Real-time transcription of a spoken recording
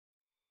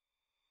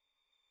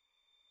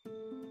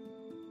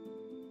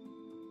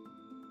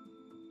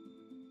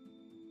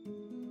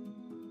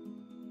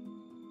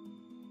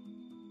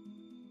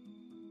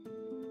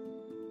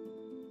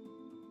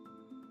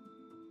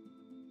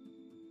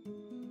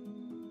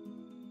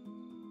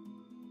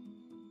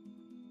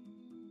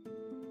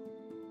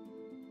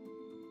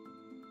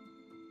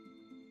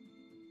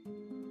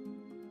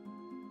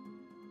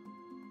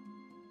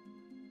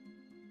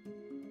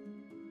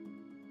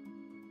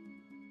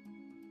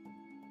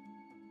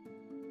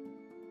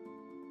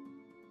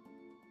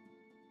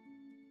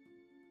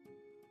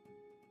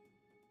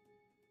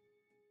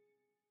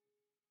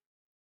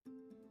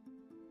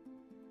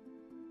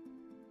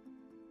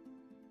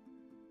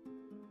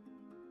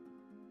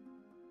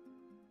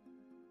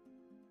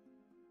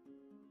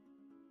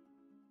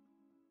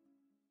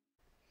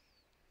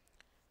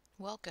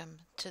Welcome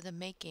to the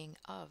making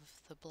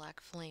of the Black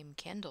Flame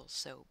Candle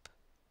Soap.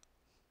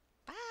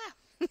 Ah!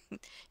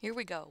 Here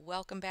we go.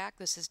 Welcome back.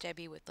 This is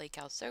Debbie with Lake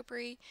House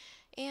Soapery,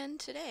 and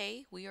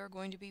today we are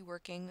going to be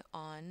working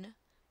on,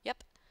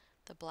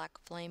 the Black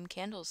Flame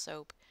Candle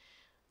Soap.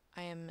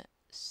 I am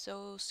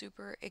so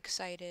super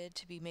excited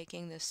to be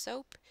making this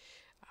soap.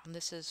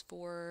 This is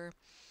for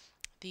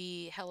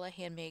the Hella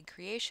Handmade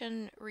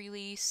Creation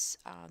release.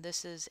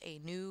 This is a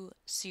new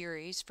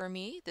series for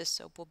me. This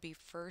soap will be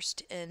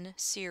first in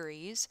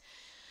series.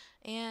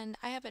 And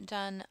I haven't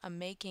done a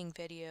making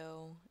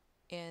video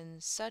in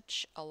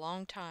such a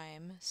long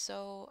time,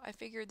 so I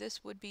figured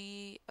this would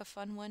be a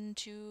fun one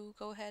to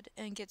go ahead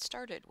and get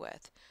started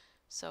with.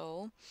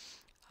 So,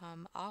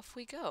 off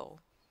we go.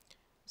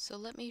 So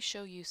let me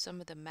show you some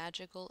of the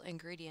magical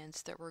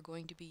ingredients that we're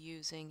going to be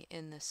using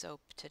in the soap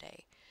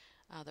today.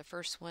 The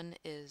first one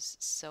is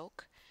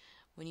silk.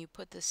 When you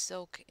put the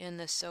silk in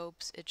the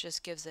soaps, it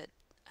just gives it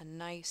a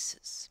nice,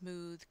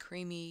 smooth,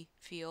 creamy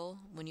feel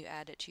when you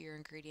add it to your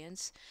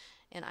ingredients.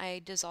 And I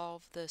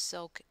dissolve the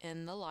silk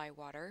in the lye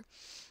water.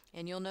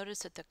 And you'll notice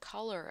that the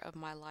color of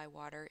my lye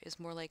water is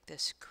more like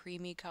this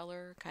creamy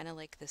color, kind of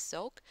like the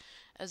silk,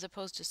 as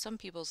opposed to some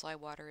people's lye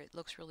water, it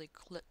looks really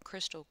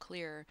crystal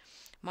clear.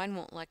 Mine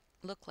won't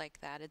look like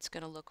that. It's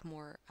going to look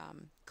more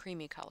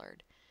creamy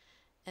colored.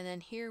 And then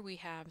here we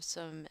have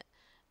some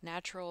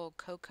natural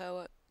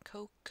cocoa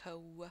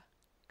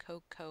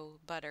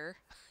butter.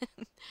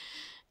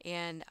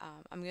 And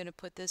I'm going to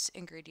put this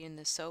ingredient in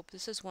the soap.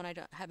 This is one I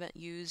haven't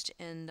used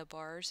in the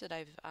bars that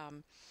I've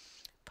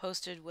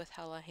posted with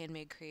Hella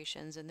Handmade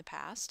Creations in the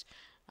past.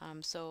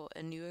 So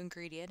a new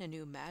ingredient, a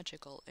new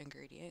magical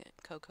ingredient,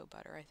 cocoa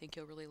butter. I think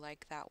you'll really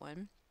like that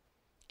one.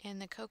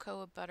 And the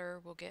cocoa butter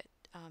will get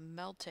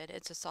melted.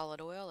 It's a solid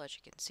oil, as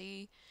you can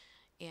see,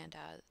 and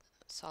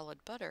solid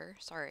butter,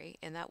 sorry,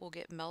 and that will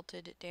get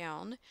melted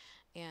down.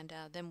 And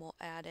then we'll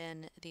add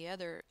in the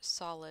other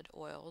solid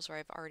oils, or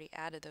I've already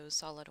added those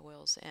solid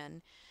oils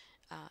in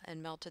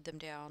and melted them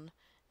down.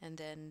 And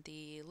then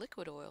the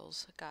liquid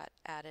oils got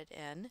added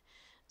in.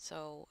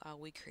 So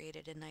we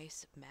created a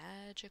nice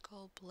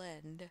magical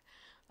blend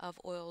of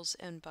oils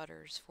and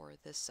butters for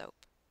this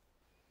soap.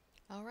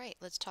 Alright,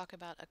 let's talk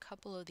about a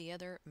couple of the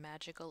other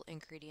magical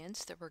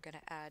ingredients that we're going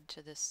to add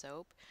to this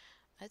soap.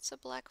 It's a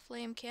black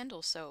flame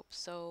candle soap,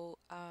 so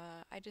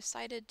I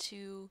decided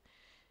to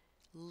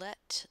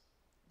let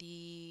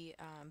the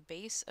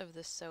base of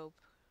the soap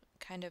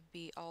kind of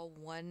be all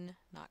one,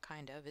 not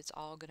kind of, it's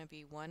all going to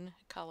be one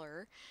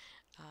color.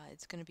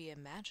 It's going to be a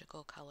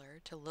magical color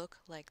to look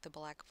like the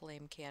black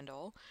flame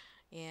candle,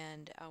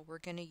 and we're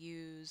going to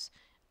use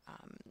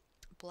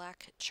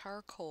black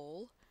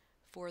charcoal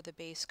for the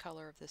base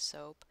color of the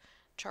soap.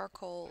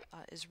 Charcoal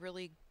is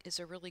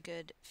a really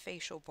good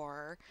facial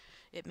bar.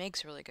 It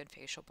makes a really good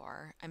facial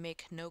bar. I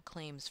make no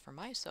claims for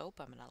my soap.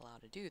 I'm not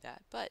allowed to do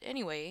that. But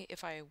anyway,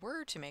 if I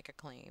were to make a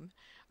claim,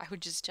 I would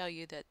just tell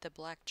you that the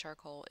black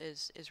charcoal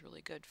is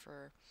really good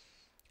for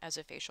as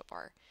a facial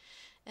bar.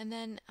 And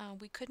then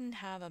we couldn't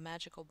have a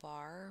magical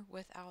bar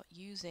without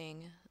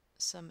using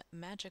some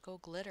magical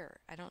glitter.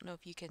 I don't know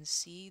if you can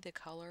see the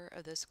color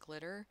of this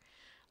glitter.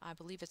 I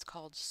believe it's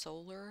called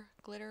Solar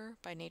Glitter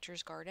by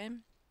Nature's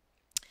Garden.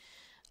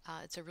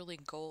 It's a really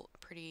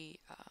pretty,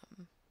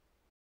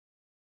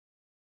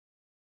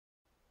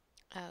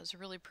 it's a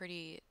really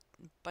pretty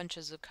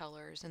bunches of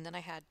colors. And then I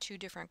had two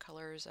different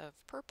colors of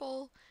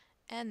purple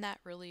and that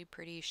really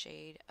pretty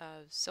shade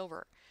of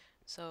silver.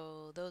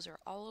 So those are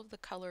all of the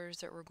colors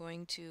that we're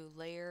going to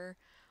layer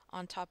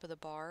on top of the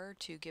bar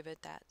to give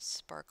it that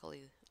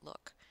sparkly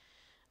look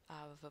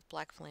of a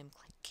black flame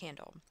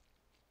candle.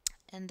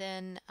 And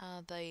then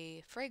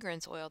the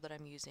fragrance oil that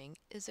I'm using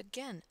is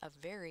again a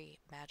very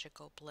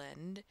magical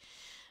blend.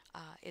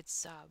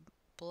 It's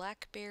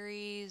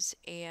blackberries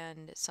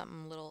and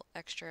something little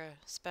extra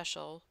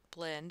special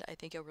blend. I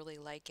think you'll really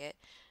like it.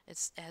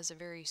 It has a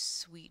very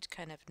sweet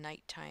kind of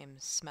nighttime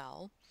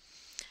smell.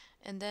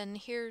 And then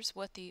here's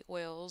what the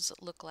oils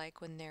look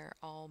like when they're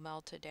all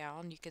melted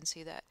down. You can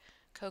see that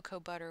cocoa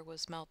butter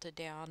was melted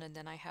down, and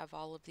then I have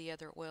all of the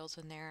other oils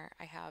in there.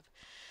 I have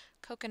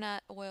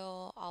coconut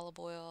oil, olive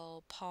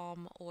oil,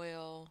 palm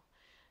oil,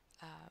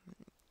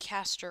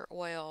 castor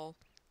oil.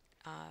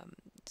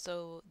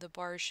 So the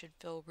bars should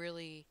feel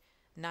really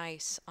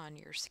nice on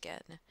your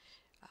skin.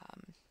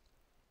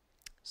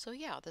 So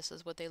yeah, this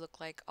is what they look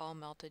like all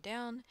melted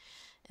down.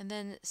 And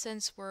then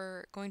since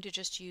we're going to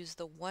just use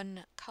the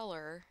one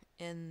color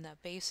in the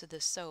base of the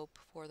soap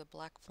for the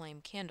black flame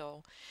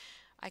candle,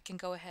 I can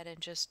go ahead and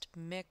just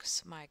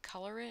mix my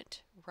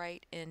colorant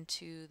right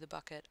into the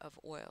bucket of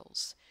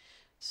oils.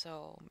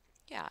 So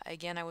yeah,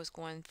 again, I was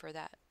going for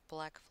that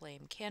black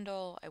flame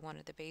candle. I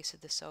wanted the base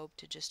of the soap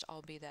to just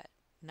all be that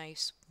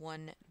nice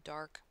one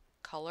dark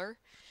color.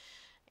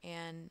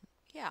 And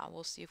yeah,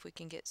 we'll see if we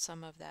can get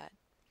some of that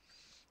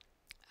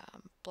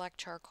black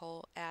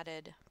charcoal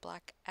added,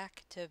 black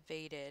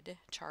activated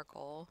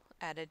charcoal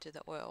added to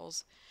the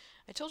oils.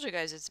 I told you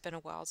guys it's been a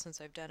while since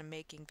I've done a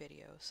making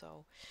video,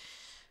 so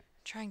I'm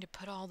trying to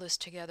put all this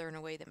together in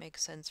a way that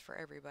makes sense for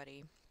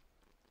everybody.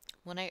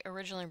 When I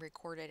originally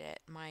recorded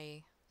it,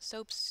 my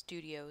soap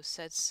studio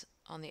sits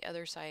on the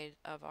other side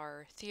of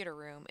our theater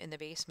room in the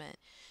basement,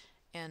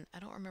 and I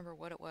don't remember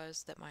what it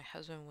was that my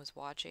husband was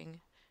watching.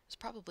 It was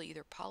probably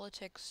either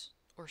politics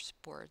or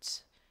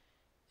sports,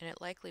 and it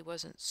likely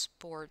wasn't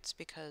sports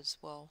because,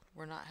 well,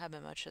 we're not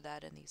having much of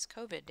that in these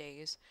COVID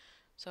days.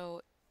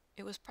 So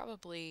it was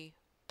probably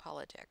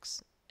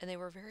politics. And they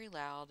were very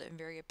loud and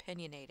very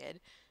opinionated,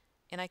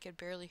 and I could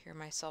barely hear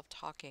myself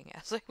talking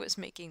as I was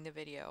making the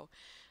video.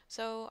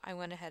 So I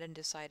went ahead and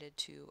decided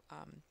to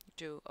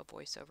do a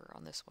voiceover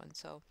on this one.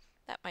 So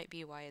that might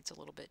be why it's a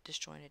little bit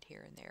disjointed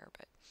here and there,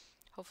 but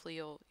hopefully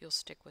you'll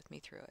stick with me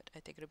through it. I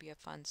think it'll be a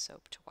fun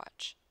soap to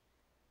watch.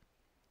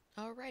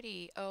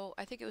 Alrighty. Oh,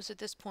 I think it was at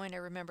this point I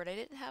remembered I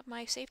didn't have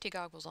my safety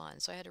goggles on,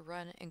 so I had to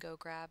run and go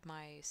grab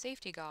my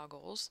safety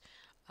goggles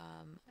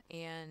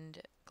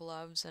and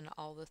gloves and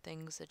all the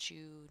things that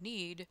you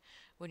need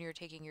when you're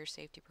taking your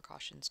safety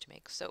precautions to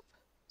make soap.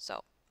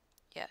 So,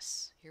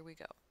 yes, here we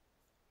go.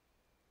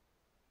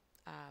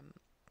 Um,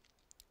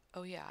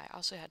 oh yeah, I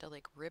also had to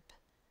like rip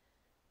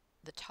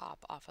the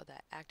top off of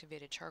that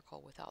activated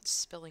charcoal without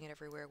spilling it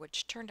everywhere,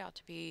 which turned out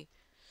to be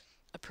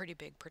a pretty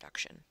big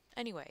production.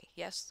 Anyway,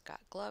 yes,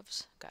 got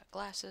gloves, got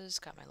glasses,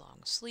 got my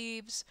long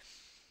sleeves.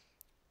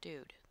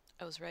 Dude,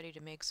 I was ready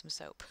to make some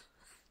soap.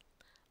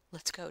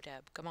 Let's go,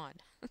 Deb. Come on.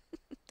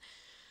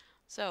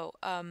 So,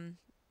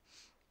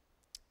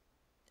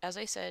 as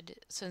I said,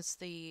 since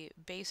the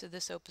base of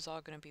the soap is all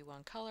going to be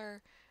one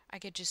color, I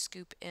could just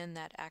scoop in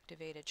that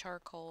activated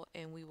charcoal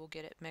and we will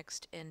get it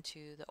mixed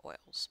into the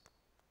oils.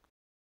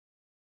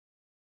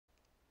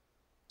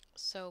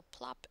 So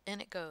plop,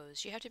 in it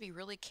goes. You have to be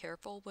really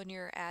careful when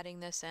you're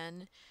adding this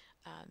in.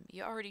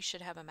 You already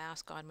should have a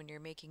mask on when you're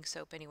making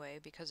soap anyway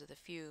because of the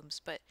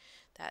fumes, but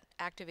that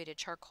activated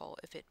charcoal,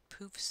 if it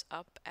poofs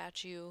up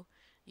at you,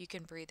 you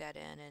can breathe that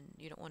in and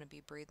you don't want to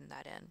be breathing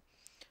that in.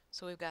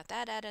 So we've got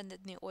that added in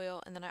the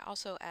oil, and then I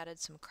also added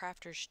some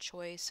Crafter's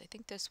Choice. I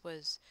think this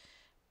was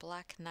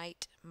Black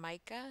Knight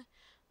Mica,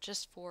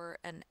 just for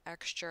an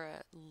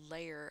extra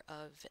layer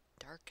of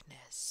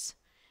darkness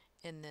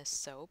in this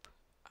soap.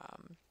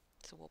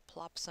 So we'll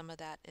plop some of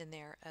that in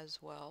there as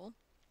well.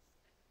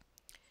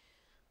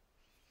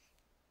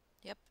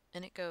 Yep,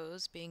 and it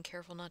goes, being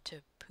careful not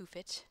to poof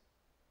it.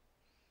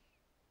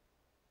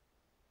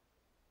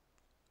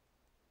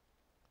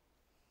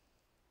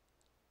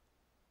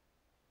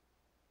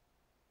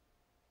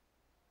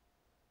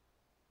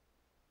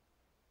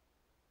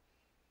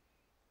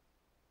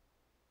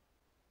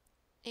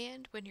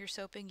 And when you're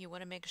soaping, you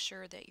want to make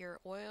sure that your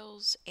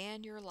oils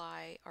and your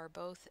lye are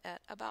both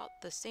at about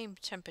the same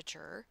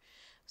temperature.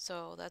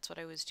 So that's what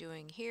I was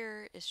doing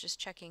here, is just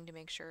checking to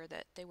make sure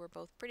that they were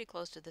both pretty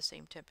close to the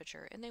same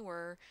temperature. And they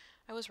were.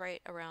 I was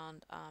right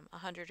around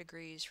 100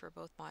 degrees for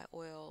both my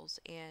oils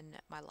and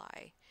my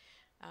lye.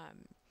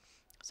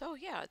 So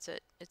yeah, it's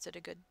at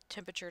a good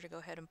temperature to go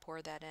ahead and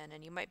pour that in.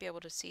 And you might be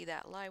able to see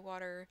that lye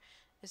water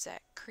is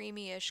that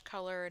creamy-ish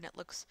color, and it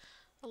looks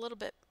a little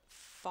bit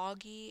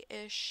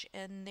foggy-ish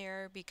in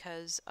there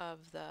because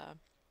of the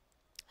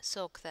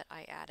silk that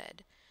I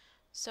added.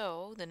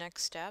 So the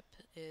next step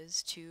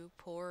is to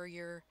pour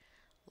your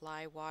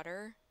lye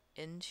water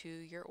into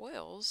your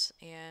oils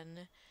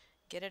and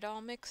get it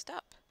all mixed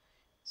up.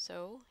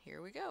 So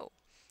here we go.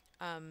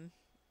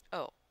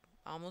 Oh,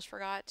 almost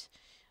forgot.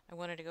 I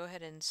wanted to go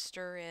ahead and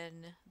stir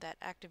in that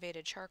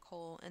activated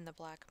charcoal in the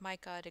black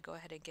mica to go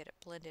ahead and get it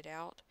blended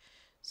out.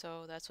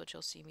 So that's what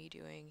you'll see me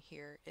doing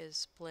here,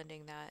 is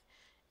blending that,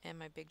 and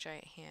my big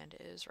giant hand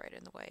is right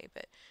in the way.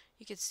 But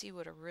you can see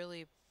what a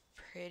really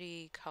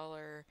pretty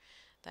color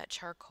that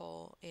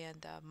charcoal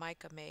and the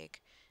mica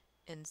make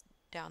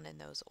down in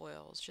those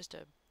oils. Just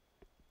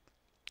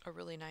a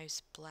really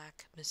nice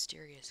black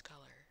mysterious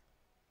color.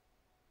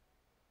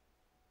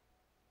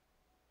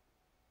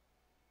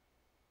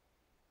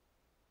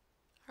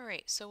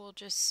 Alright, so we'll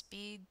just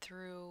speed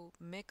through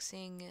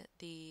mixing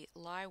the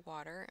lye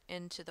water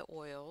into the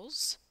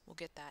oils. We'll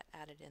get that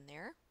added in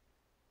there.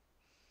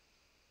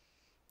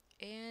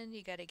 And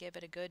you got to give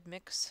it a good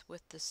mix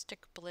with the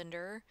stick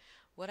blender.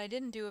 What I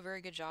didn't do a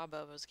very good job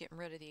of was getting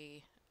rid of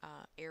the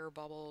air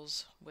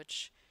bubbles,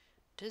 which,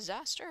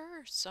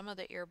 disaster! Some of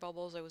the air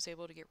bubbles I was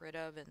able to get rid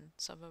of, and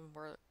some of them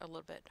were a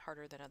little bit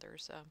harder than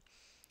others.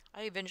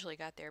 I eventually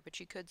got there, but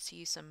you could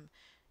see some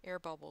air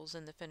bubbles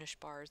in the finished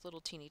bars, little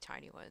teeny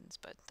tiny ones,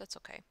 but that's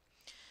okay.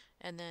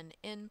 And then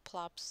in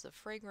plops the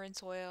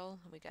fragrance oil.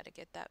 We got to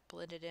get that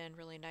blended in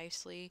really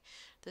nicely.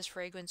 This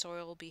fragrance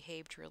oil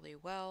behaved really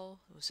well.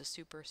 It was a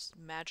super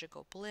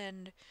magical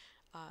blend,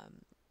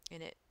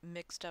 and it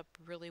mixed up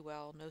really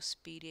well. No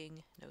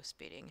speeding,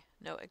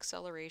 no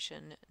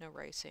acceleration, no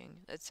racing,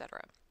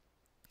 etc.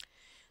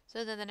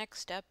 So then the next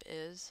step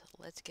is,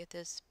 let's get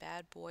this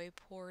bad boy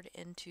poured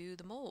into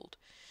the mold.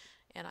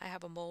 And I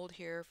have a mold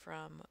here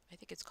from, I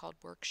think it's called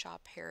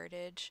Workshop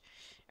Heritage.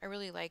 I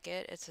really like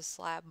it. It's a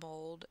slab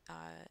mold.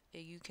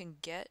 You can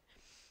get,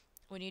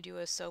 when you do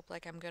a soap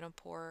like I'm going to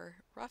pour,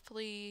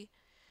 roughly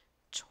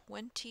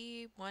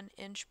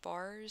 21-inch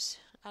bars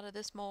out of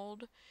this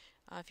mold.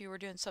 If you were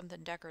doing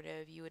something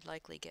decorative, you would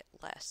likely get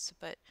less,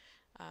 but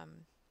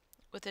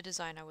with the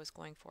design I was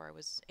going for, I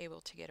was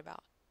able to get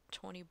about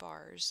 20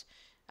 bars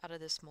out of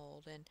this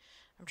mold. And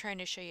I'm trying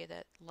to show you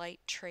that light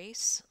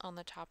trace on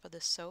the top of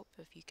the soap,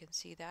 if you can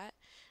see that.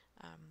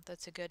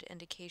 That's a good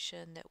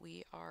indication that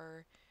we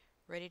are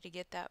ready to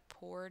get that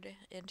poured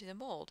into the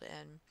mold.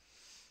 And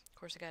of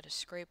course, I got to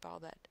scrape all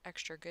that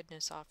extra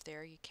goodness off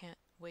there. You can't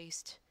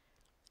waste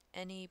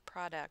any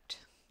product.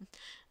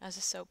 As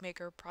a soap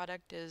maker,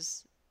 product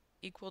is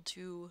equal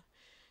to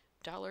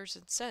dollars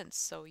and cents,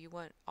 so you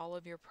want all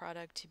of your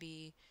product to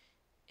be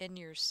in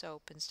your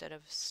soap instead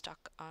of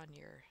stuck on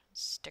your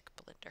stick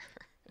blender.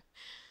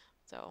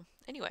 So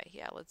anyway,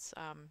 yeah, let's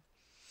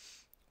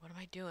what am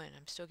I doing?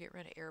 I'm still getting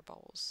rid of air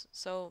bubbles.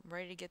 So I'm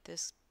ready to get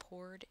this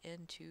poured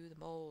into the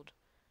mold.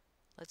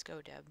 Let's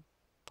go, Deb.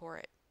 Pour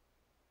it.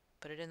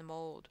 Put it in the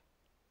mold.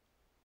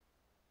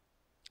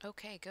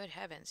 Okay, good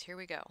heavens, here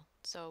we go.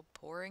 So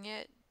pouring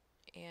it,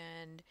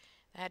 and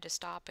I had to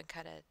stop and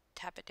kind of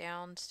tap it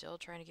down, still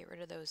trying to get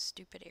rid of those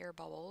stupid air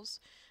bubbles,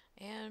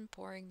 and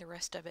pouring the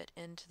rest of it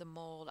into the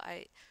mold.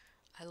 I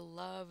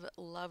love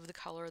the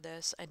color of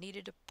this. I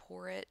needed to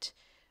pour it.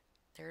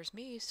 There's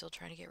me still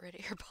trying to get rid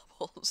of air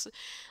bubbles.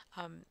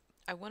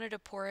 I wanted to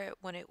pour it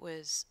when it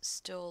was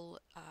still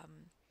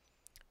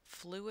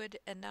fluid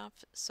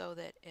enough so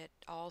that it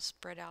all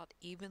spread out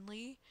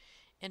evenly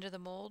into the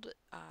mold.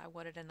 I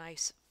wanted a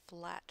nice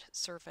flat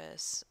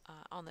surface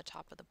on the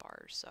top of the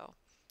bars. So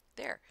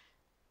there,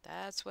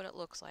 that's what it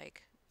looks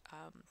like.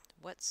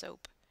 Wet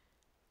soap.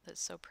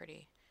 That's so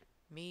pretty.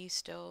 Me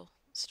still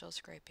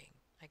scraping.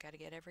 I got to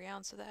get every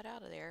ounce of that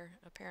out of there,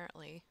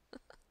 apparently.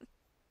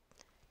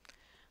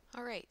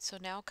 Alright, so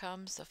now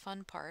comes the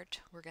fun part.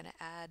 We're going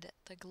to add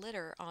the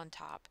glitter on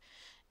top.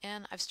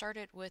 And I've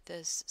started with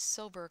this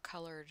silver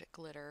colored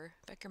glitter.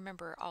 If I can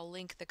remember, I'll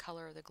link the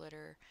color of the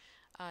glitter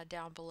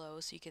down below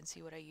so you can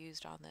see what I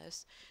used on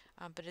this.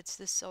 But it's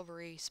this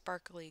silvery,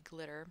 sparkly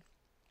glitter.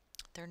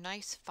 They're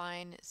nice,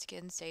 fine,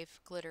 skin-safe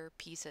glitter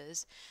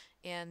pieces.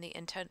 And the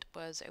intent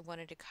was I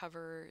wanted to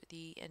cover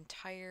the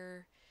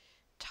entire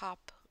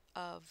top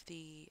of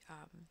the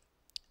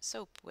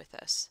soap with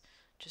this,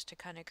 just to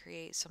kind of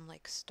create some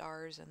like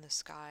stars in the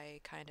sky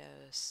kind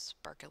of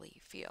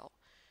sparkly feel.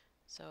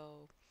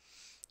 So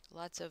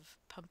lots of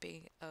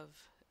pumping of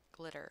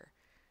glitter.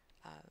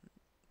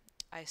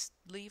 I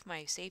leave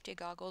my safety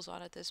goggles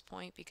on at this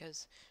point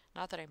because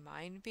not that I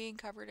mind being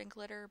covered in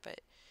glitter,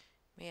 but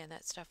man,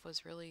 that stuff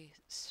was really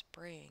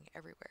spraying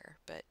everywhere,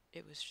 but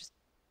it was just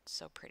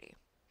so pretty.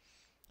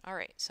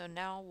 Alright, so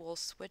now we'll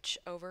switch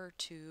over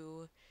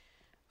to,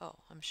 oh,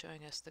 I'm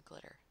showing us the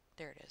glitter.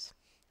 There it is.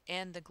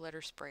 And the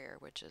glitter sprayer,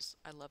 which is,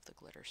 I love the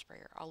glitter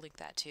sprayer. I'll link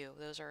that too.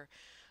 Those are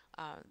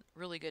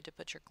really good to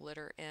put your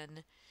glitter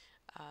in.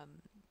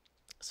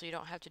 So you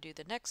don't have to do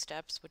the next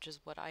steps, which is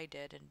what I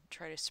did, and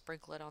try to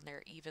sprinkle it on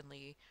there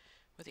evenly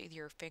with either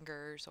your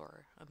fingers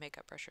or a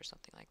makeup brush or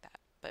something like that.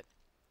 But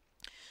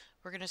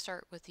we're going to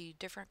start with the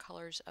different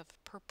colors of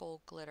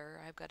purple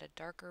glitter. I've got a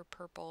darker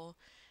purple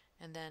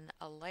and then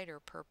a lighter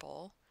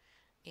purple.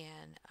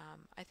 And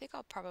I think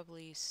I'll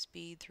probably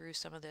speed through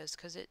some of this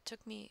because it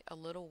took me a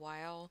little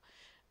while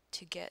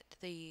to get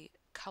the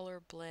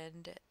color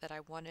blend that I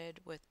wanted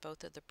with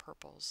both of the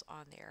purples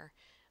on there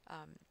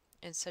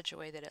in such a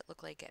way that it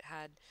looked like it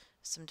had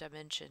some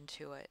dimension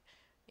to it.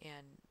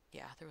 And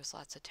yeah, there was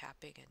lots of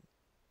tapping and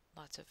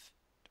lots of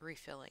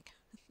refilling.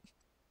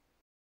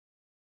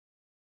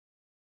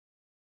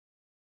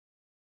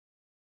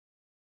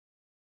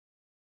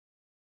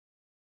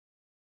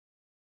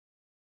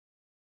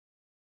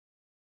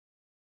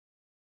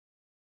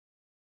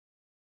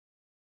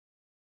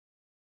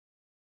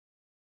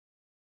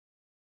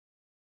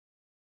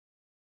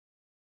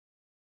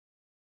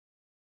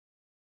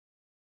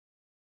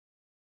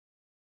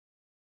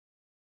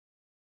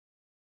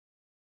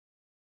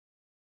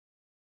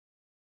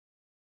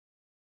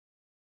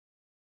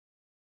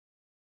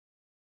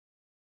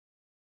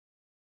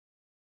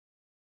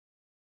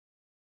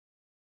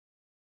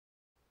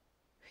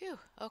 Phew,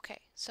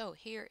 okay, so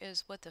here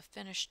is what the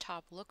finished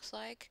top looks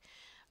like.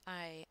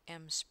 I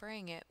am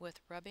spraying it with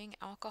rubbing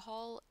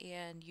alcohol,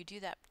 and you do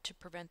that to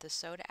prevent the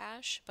soda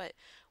ash, but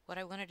what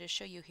I wanted to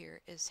show you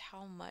here is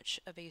how much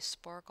of a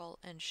sparkle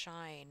and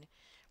shine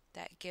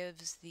that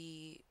gives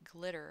the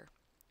glitter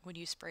when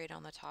you spray it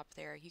on the top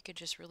there. You can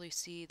just really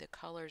see the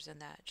colors in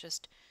that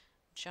just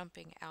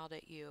jumping out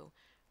at you.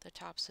 The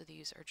tops of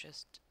these are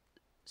just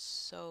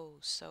so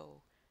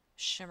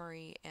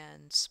shimmery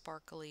and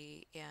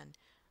sparkly and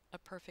a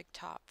perfect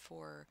top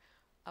for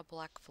a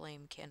black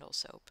flame candle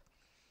soap.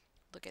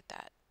 Look at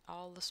that.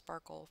 All the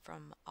sparkle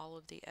from all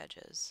of the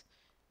edges.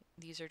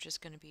 These are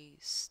just going to be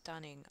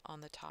stunning on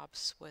the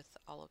tops with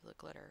all of the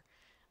glitter.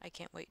 I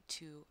can't wait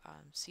to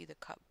see the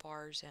cut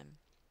bars and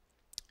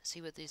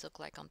see what these look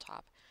like on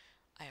top.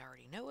 I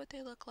already know what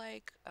they look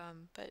like,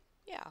 but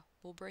yeah,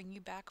 we'll bring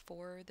you back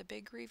for the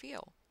big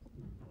reveal.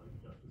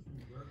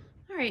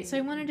 All right, so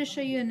I wanted to show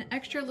you an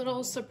extra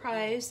little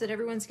surprise that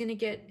everyone's going to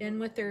get in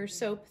with their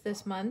soap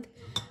this month.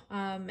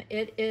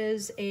 It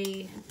is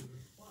a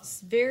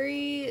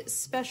very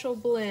special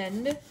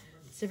blend.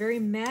 It's a very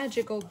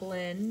magical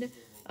blend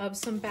of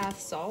some bath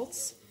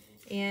salts,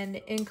 and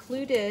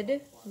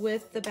included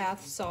with the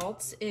bath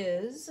salts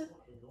is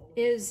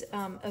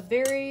a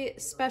very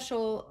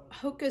special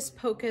hocus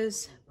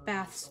pocus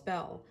bath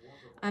spell.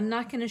 I'm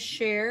not going to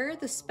share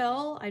the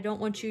spell. I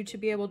don't want you to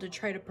be able to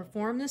try to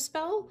perform the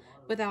spell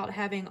without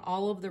having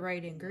all of the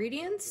right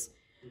ingredients,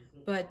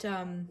 but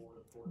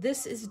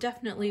this is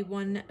definitely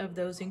one of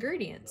those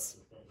ingredients.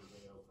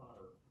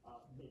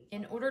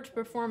 In order to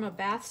perform a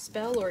bath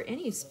spell or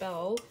any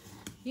spell,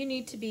 you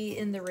need to be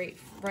in the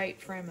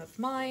right frame of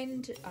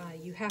mind.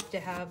 You have to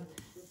have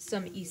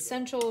some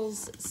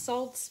essentials.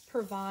 Salts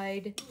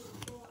provide,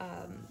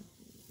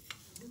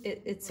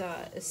 it's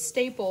a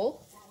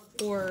staple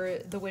for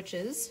the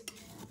witches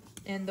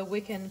and the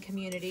Wiccan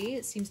community.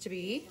 It seems to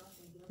be,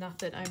 not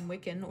that I'm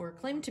Wiccan or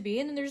claim to be,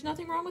 and there's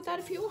nothing wrong with that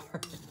if you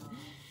are.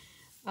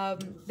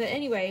 But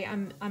anyway,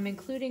 I'm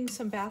including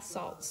some bath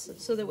salts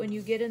so that when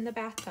you get in the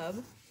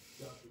bathtub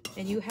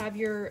and you have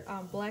your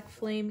black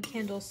flame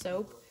candle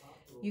soap,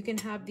 you can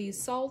have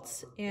these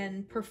salts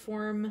and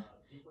perform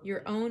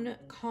your own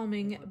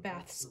calming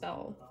bath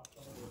spell.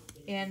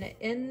 And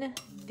in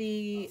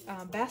the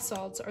bath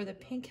salts are the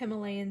pink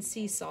Himalayan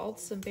sea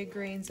salts, some big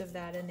grains of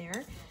that in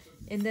there.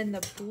 And then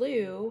the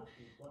blue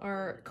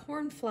are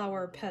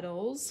cornflower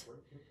petals.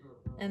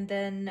 And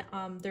then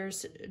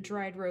there's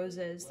dried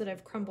roses that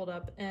I've crumbled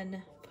up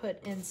and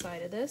put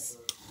inside of this.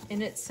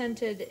 And it's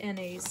scented in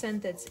a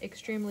scent that's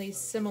extremely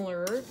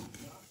similar,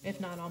 if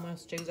not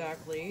almost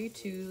exactly,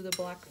 to the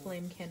black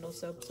flame candle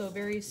soap. So a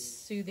very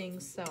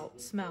soothing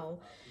smell.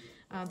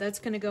 That's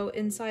going to go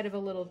inside of a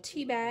little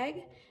tea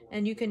bag,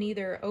 and you can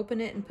either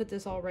open it and put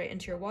this all right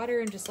into your water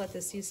and just let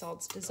the sea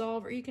salts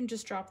dissolve, or you can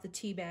just drop the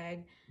tea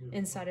bag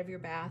inside of your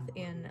bath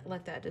and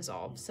let that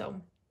dissolve. So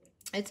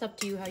it's up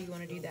to you how you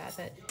want to do that,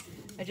 but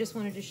I just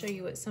wanted to show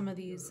you what some of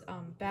these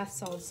bath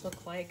salts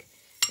look like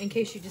in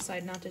case you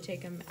decide not to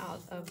take them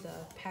out of the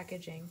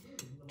packaging.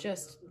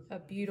 Just a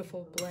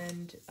beautiful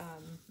blend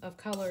of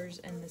colors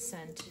and the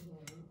scent,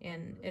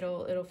 and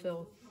it'll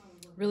feel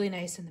really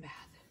nice in the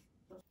bath.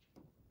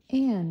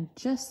 And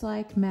just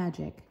like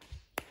magic,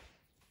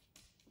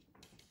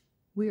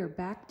 we are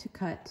back to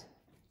cut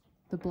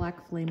the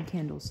black flame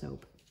candle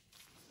soap.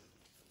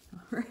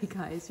 All right,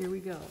 guys, here we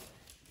go.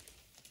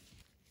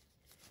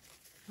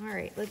 All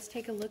right, let's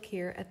take a look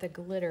here at the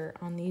glitter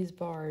on these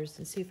bars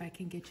and see if I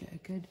can get you a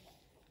good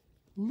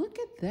look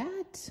at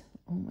that.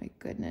 Oh my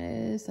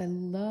goodness, I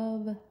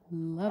love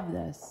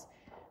this.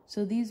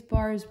 So these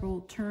bars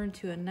will turn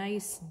to a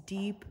nice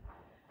deep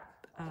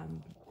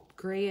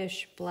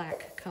grayish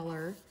black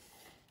color,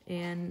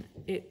 and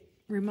it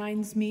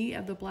reminds me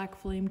of the black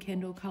flame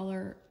candle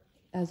color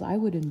as I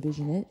would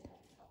envision it,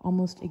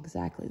 almost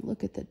exactly.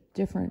 Look at the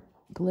different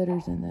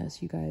glitters in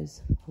this, you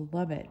guys.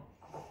 Love it.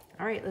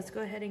 All right, let's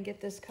go ahead and get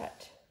this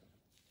cut.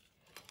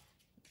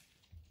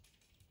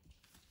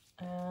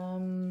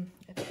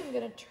 I think I'm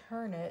gonna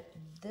turn it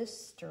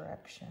this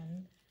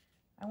direction.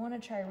 I want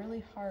to try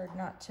really hard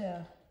not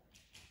to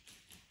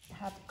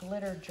have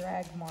glitter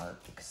drag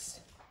marks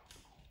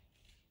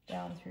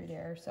down through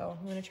there. So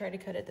I'm gonna try to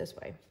cut it this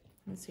way.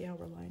 Let's see how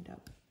we're lined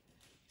up.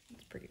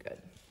 It's pretty good.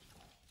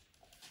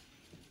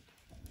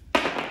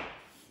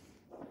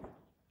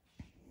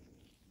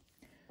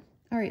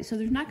 All right, so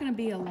there's not going to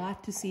be a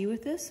lot to see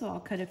with this, so I'll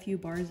cut a few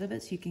bars of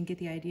it so you can get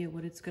the idea of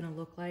what it's going to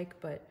look like,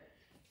 but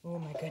oh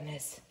my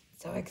goodness,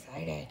 so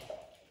excited.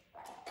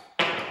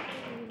 There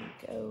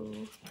we go.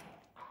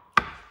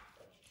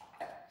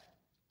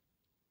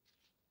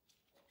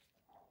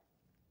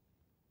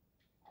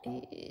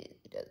 It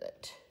does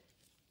it.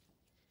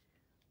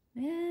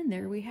 And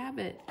there we have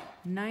it.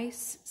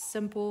 Nice,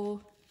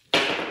 simple,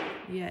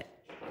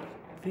 yet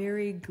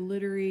very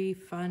glittery,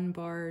 fun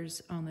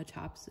bars on the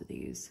tops of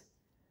these.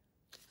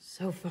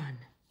 So fun.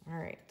 All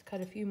right, let's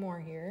cut a few more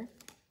here.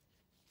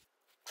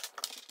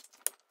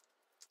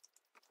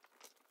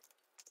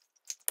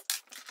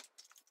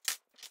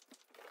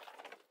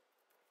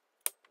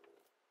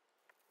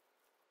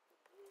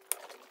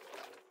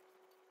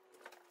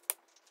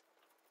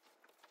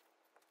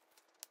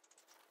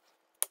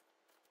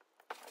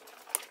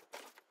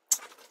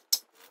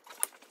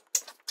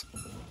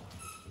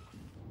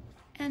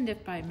 And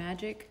if by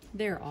magic,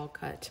 they're all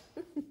cut.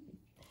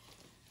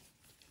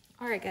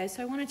 All right, guys,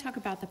 so I want to talk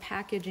about the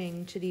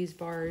packaging to these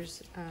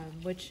bars,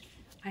 which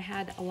I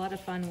had a lot of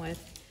fun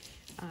with.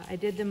 I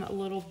did them a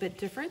little bit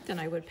different than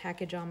I would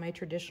package on my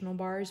traditional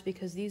bars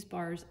because these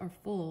bars are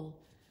full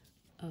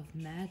of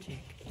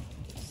magic.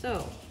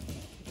 So,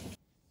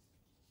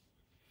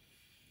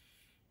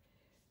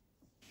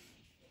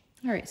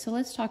 all right, so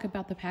let's talk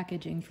about the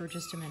packaging for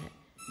just a minute.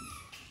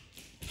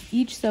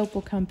 Each soap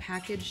will come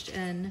packaged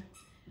in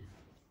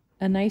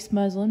a nice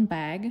muslin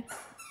bag,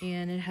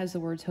 and it has the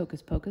words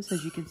Hocus Pocus,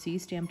 as you can see,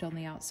 stamped on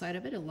the outside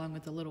of it, along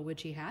with the little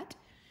witchy hat.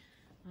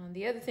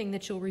 The other thing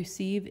that you'll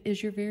receive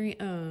is your very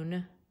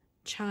own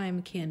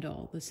chime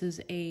candle. This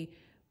is a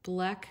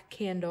black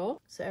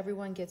candle, so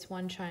everyone gets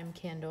one chime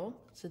candle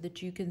so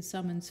that you can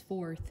summons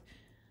forth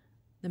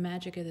the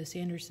magic of the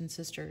Sanderson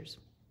Sisters.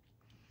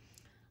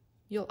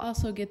 You'll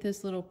also get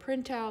this little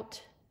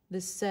printout.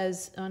 This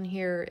says on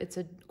here, it's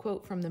a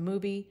quote from the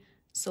movie,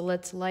 "So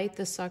let's light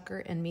the sucker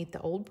and meet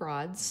the old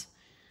broads."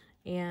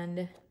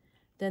 And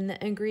then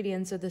the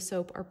ingredients of the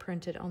soap are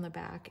printed on the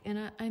back.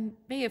 And I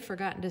may have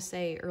forgotten to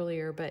say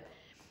earlier, but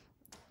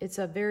it's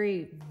a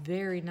very,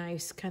 very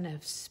nice kind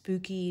of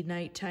spooky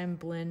nighttime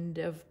blend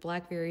of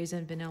blackberries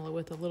and vanilla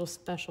with a little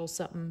special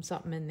something,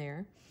 something in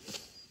there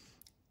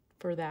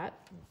for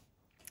that.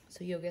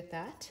 So you'll get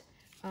that.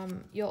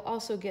 You'll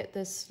also get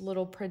this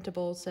little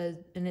printable,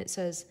 and it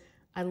says,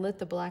 "I lit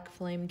the black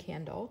flame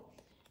candle."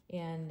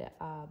 And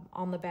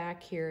on the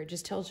back here, it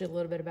just tells you a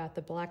little bit about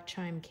the black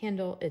chime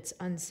candle. It's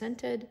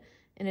unscented,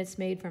 and it's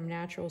made from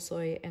natural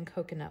soy and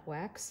coconut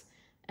wax.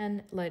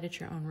 And light at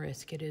your own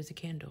risk. It is a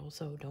candle,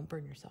 so don't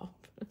burn yourself.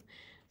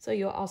 So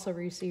you'll also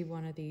receive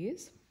one of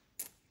these.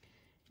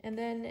 And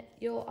then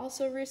you'll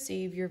also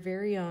receive your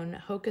very own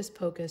Hocus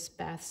Pocus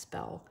bath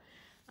spell.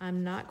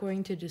 I'm not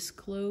going to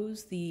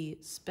disclose the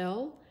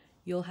spell.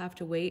 You'll have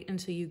to wait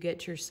until you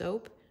get your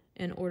soap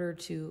in order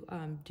to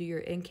do your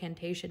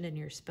incantation and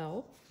your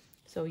spell.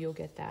 So you'll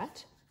get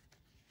that.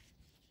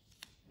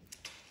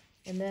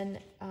 And then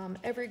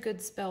every good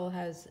spell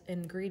has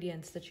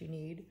ingredients that you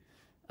need.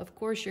 Of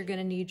course, you're going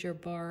to need your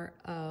bar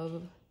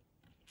of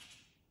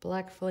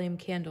black flame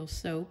candle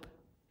soap.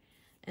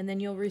 And then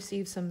you'll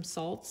receive some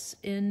salts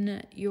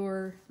in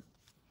your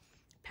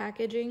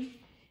packaging.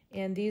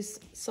 And these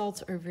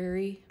salts are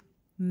very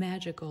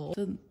magical.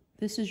 So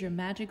this is your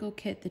magical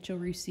kit that you'll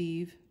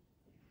receive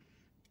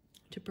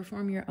to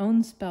perform your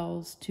own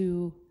spells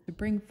to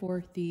bring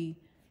forth the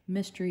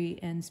mystery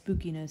and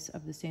spookiness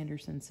of the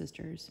Sanderson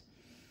Sisters.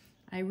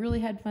 I really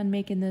had fun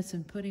making this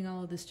and putting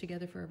all of this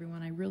together for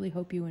everyone. I really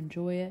hope you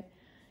enjoy it,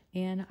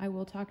 and I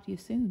will talk to you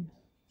soon.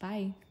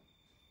 Bye.